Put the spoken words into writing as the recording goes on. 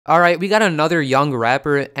Alright, we got another young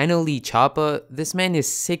rapper, NLE Choppa. This man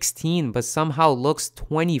is 16 but somehow looks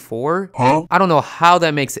 24. Huh? I don't know how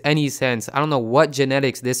that makes any sense. I don't know what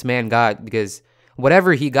genetics this man got, because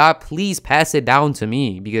whatever he got, please pass it down to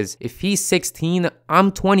me, because if he's 16,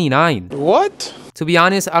 I'm 29. What? To be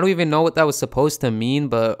honest, I don't even know what that was supposed to mean,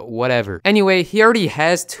 but whatever. Anyway, he already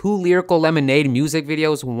has 2 Lyrical Lemonade music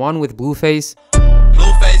videos, one with Blueface.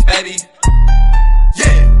 Blueface, baby.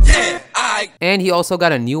 And he also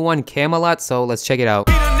got a new one, Camelot, so let's check it out.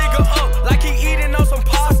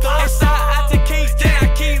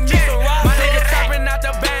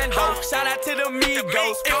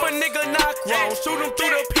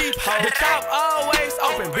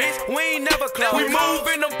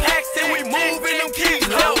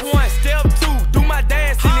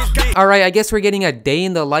 Alright, I guess we're getting a day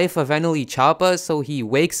in the life of NLE Choppa. So he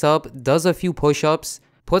wakes up, does a few push-ups,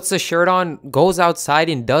 puts a shirt on, goes outside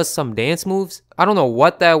and does some dance moves. I don't know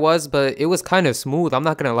what that was, but it was kind of smooth, I'm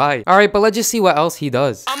not gonna lie. Alright, but let's just see what else he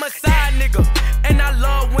does. I'm a side nigga, and I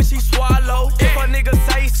love when she swallow. If a nigga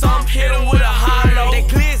say something, hit him with a hollow. They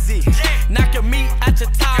glizzy, knock your meat out your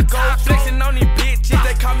taco. Flexing on these bitches,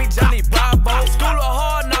 they call me Johnny Bravo. School of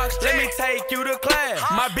hard knocks, let me take you to class.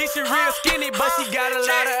 My bitch is real skinny, but she got a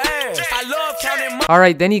lot of ass. I love counting money.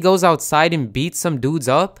 Alright, then he goes outside and beats some dudes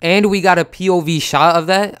up. And we got a POV shot of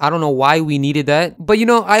that. I don't know why we needed that. But you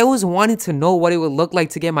know, I always wanted to know what it would look like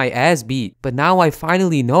to get my ass beat. But now I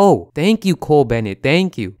finally know. Thank you, Cole Bennett.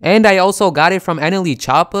 Thank you. And I also got it from NLE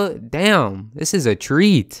Choppa. Damn, this is a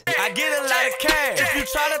treat. I get a lot of cash. If you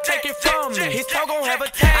try to take it from me, his toe gon' have a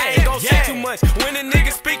tag. I ain't gon' say too much when a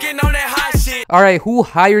nigga speaking on that hot shit. Alright, who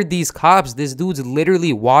hired these cops? This dude's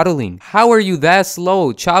literally waddling. How are you that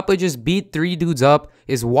slow? Choppa just beat 3 dudes up,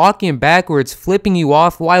 is walking backwards, flipping you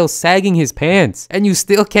off while sagging his pants, and you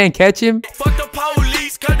still can't catch him? Fuck the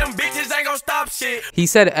police, cause them bitches ain't gon' stop shit. He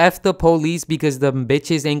said F the police because them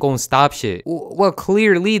bitches ain't gon' stop shit. Well,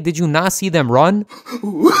 clearly, did you not see them run?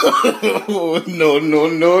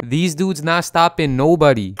 No. These dudes not stopping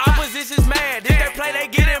nobody. Opposition's mad, if they play they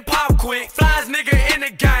get in pop quick. Flies nigga in the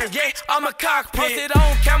game, yeah, I'm a cockpit. Posted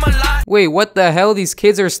on camelot. Wait, what the hell? These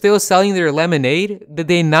kids are still selling their lemonade? Did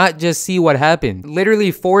they not just see what happened?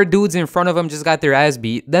 Literally 4 dudes in front of him just got their ass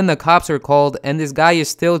beat. Then the cops are called and this guy is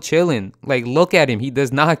still chilling. Like, look at him, he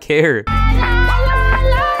does not care.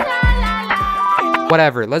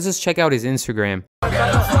 Whatever, let's just check out his Instagram.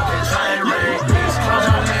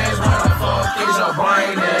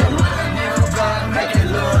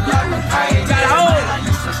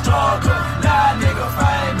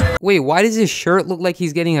 Wait, why does his shirt look like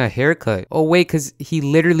he's getting a haircut? Oh wait, cause he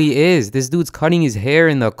literally is. This dude's cutting his hair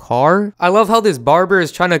in the car. I love how this barber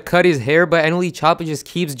is trying to cut his hair, but NLE Choppa just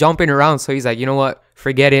keeps jumping around. So he's like, you know what?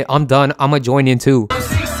 Forget it. I'm done. I'ma join in too.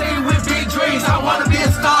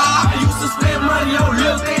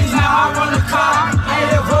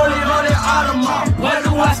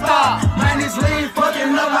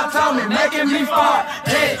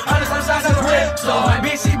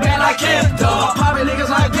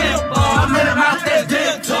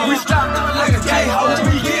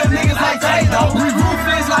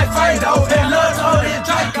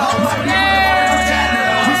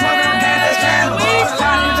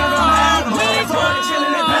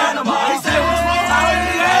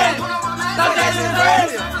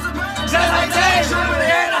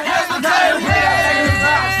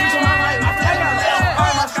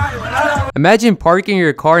 Imagine parking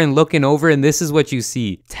your car and looking over and this is what you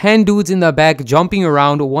see. 10 dudes in the back jumping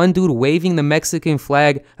around, 1 dude waving the Mexican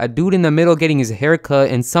flag, a dude in the middle getting his hair cut,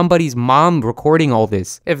 and somebody's mom recording all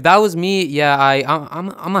this. If that was me, yeah,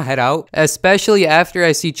 I'ma head out. Especially after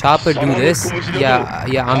I see Choppa do this.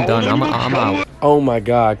 Yeah, I'm done. I'm out. Oh my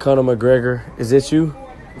God, Conor McGregor. Is it you?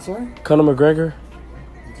 Sorry? Conor McGregor?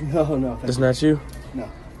 No. That's not you? No.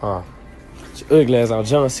 Oh. Ugly ass on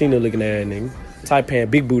John Cena looking at nigga. Tight pant,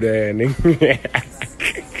 big booty ass nigga.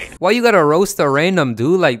 Why you gotta roast a random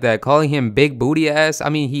dude like that, calling him big booty ass? I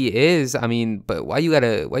mean, he is. I mean, but why you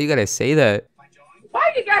gotta say that? Why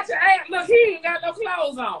you got your ass? Look, he ain't got no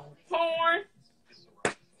clothes on.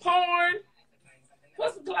 Porn.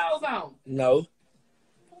 Put some clothes on. No.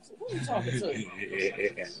 Who you talking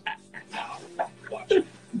to?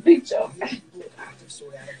 Beat your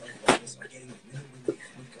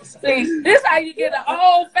See, this how you get an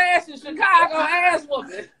old-fashioned Chicago ass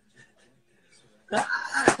whooping.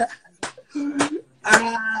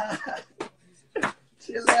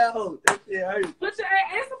 Chill out. That shit hurt. Put your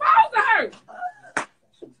ass. It's supposed to hurt.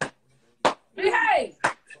 Behave.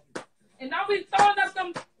 And don't be throwing up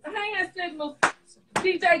them hand signals,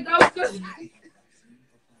 DJ Ghost.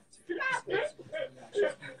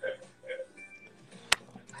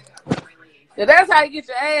 That's how you get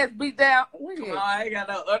your ass beat down. Oh, I ain't got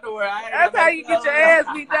no underwear. That's how you get your ass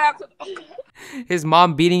beat down. His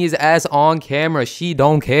mom beating his ass on camera. She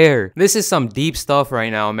don't care. This is some deep stuff right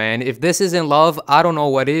now, man. If this isn't love, I don't know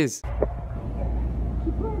what is.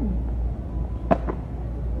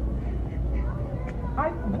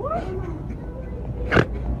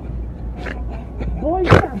 Boy, you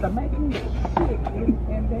have to make me shit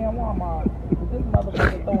in damn Walmart. This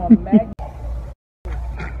motherfucker throwing mag.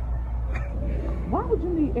 Why would you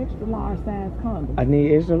need extra large size condoms? I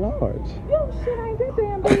need extra large. Yo, shit ain't that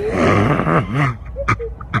damn big.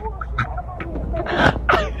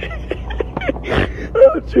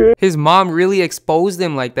 His mom really exposed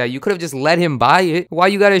him like that. You could have just let him buy it. Why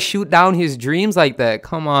you gotta shoot down his dreams like that?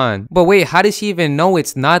 Come on. But wait, how does she even know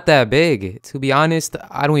it's not that big? To be honest,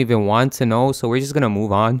 I don't even want to know, so we're just gonna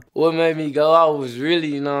move on. What made me go out was really,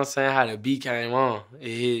 you know what I'm saying, how the beat came on.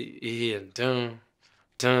 It hit, dun,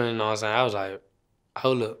 dun, you know what I'm saying? I was like,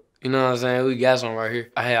 hold up. You know what I'm saying? We got something right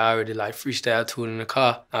here. I had already like freestyle to it in the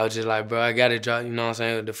car. I was just like, bro, I gotta drop, you know what I'm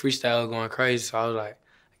saying? The freestyle was going crazy, so I was like,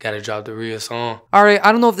 gotta drop the real song. All right,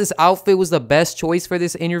 I don't know if this outfit was the best choice for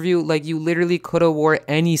this interview. Like, you literally could have wore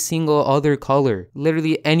any single other color.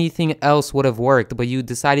 Literally anything else would have worked, but you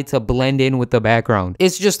decided to blend in with the background.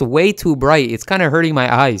 It's just way too bright. It's kind of hurting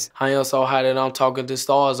my eyes. I am so high that I'm talking to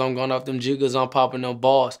stars. I'm going off them jiggers. I'm popping them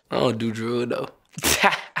bars. I don't do drill though.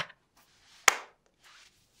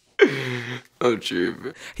 I'm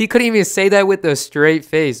tripping. He couldn't even say that with a straight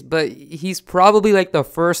face, but he's probably like the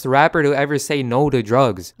first rapper to ever say no to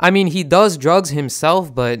drugs. I mean, he does drugs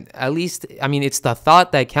himself, but at least, I mean, it's the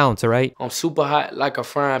thought that counts, right? I'm super hot like a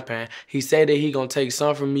frying pan. He said that he gonna take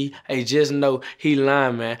some from me. Hey, just know he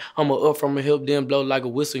lying, man. I'ma up from a hip, then blow like a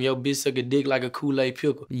whistle. Your bitch suck a dick like a Kool-Aid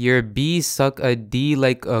pickle. Your B suck a D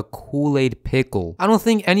like a Kool-Aid pickle. I don't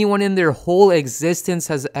think anyone in their whole existence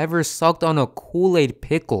has ever sucked on a Kool-Aid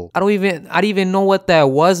pickle. I didn't even know what that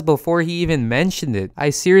was before he even mentioned it. I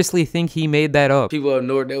seriously think he made that up. People up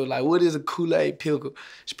north, they was like, what is a Kool-Aid pickle?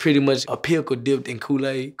 It's pretty much a pickle dipped in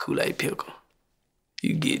Kool-Aid. Kool-Aid pickle.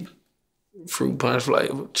 You get fruit punch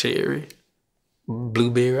flavor, cherry,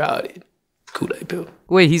 blueberry, all that. Kool-Aid pickle.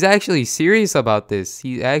 Wait, he's actually serious about this.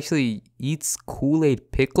 He actually eats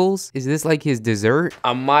Kool-Aid pickles? Is this like his dessert?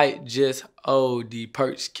 I might just OD,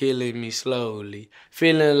 perks killing me slowly.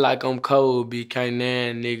 Feeling like I'm Kobe, can't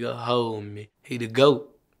that nigga hold me. He the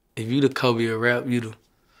GOAT. If you the Kobe of rap, you the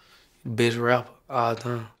best rapper all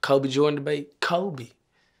time. Kobe Jordan debate, Kobe.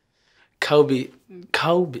 Kobe,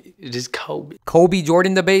 just Kobe. Kobe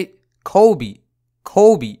Jordan debate? Kobe.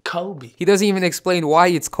 Kobe. He doesn't even explain why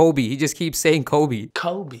it's Kobe. He just keeps saying Kobe.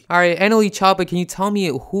 Kobe. All right, NLE Choppa, can you tell me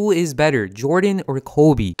who is better, Jordan or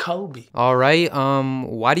Kobe? Kobe. All right,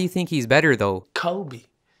 why do you think he's better though? Kobe.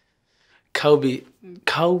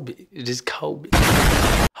 Just Kobe.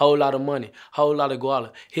 Whole lot of money, whole lot of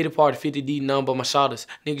guala. Hit a party, 50D, none but my shotters.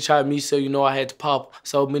 Nigga tried me, so you know I had to pop.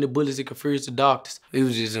 So many bullets it confused the doctors. It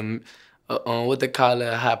was just what they call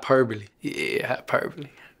it, hyperbole. Yeah, hyperbole.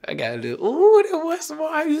 I got a little, ooh, that was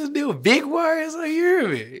smart. I used to do big words, so you hear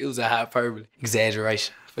me? It was a hyperbole.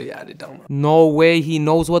 Exaggeration for y'all that don't know. No way, he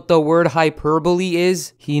knows what the word hyperbole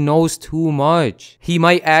is? He knows too much. He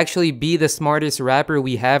might actually be the smartest rapper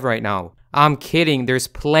we have right now. I'm kidding, there's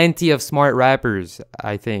plenty of smart rappers,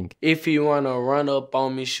 I think. If you wanna run up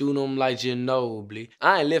on me, shoot him like Ginobili.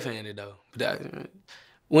 I ain't left-handed though. But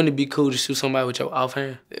wouldn't it be cool to shoot somebody with your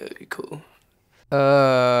offhand? That'd be cool.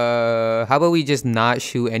 How about we just not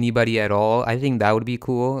shoot anybody at all? I think that would be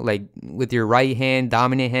cool. Like with your right hand,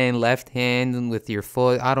 dominant hand, left hand, and with your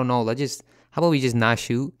foot. I don't know. How about we just not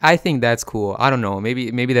shoot? I think that's cool. I don't know.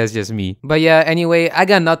 Maybe that's just me. But yeah, anyway, I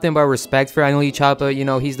got nothing but respect for NLE Choppa. You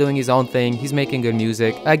know, he's doing his own thing. He's making good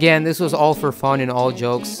music. Again, this was all for fun and all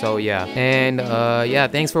jokes. So yeah. And yeah,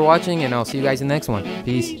 thanks for watching, and I'll see you guys in the next one.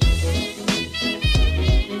 Peace.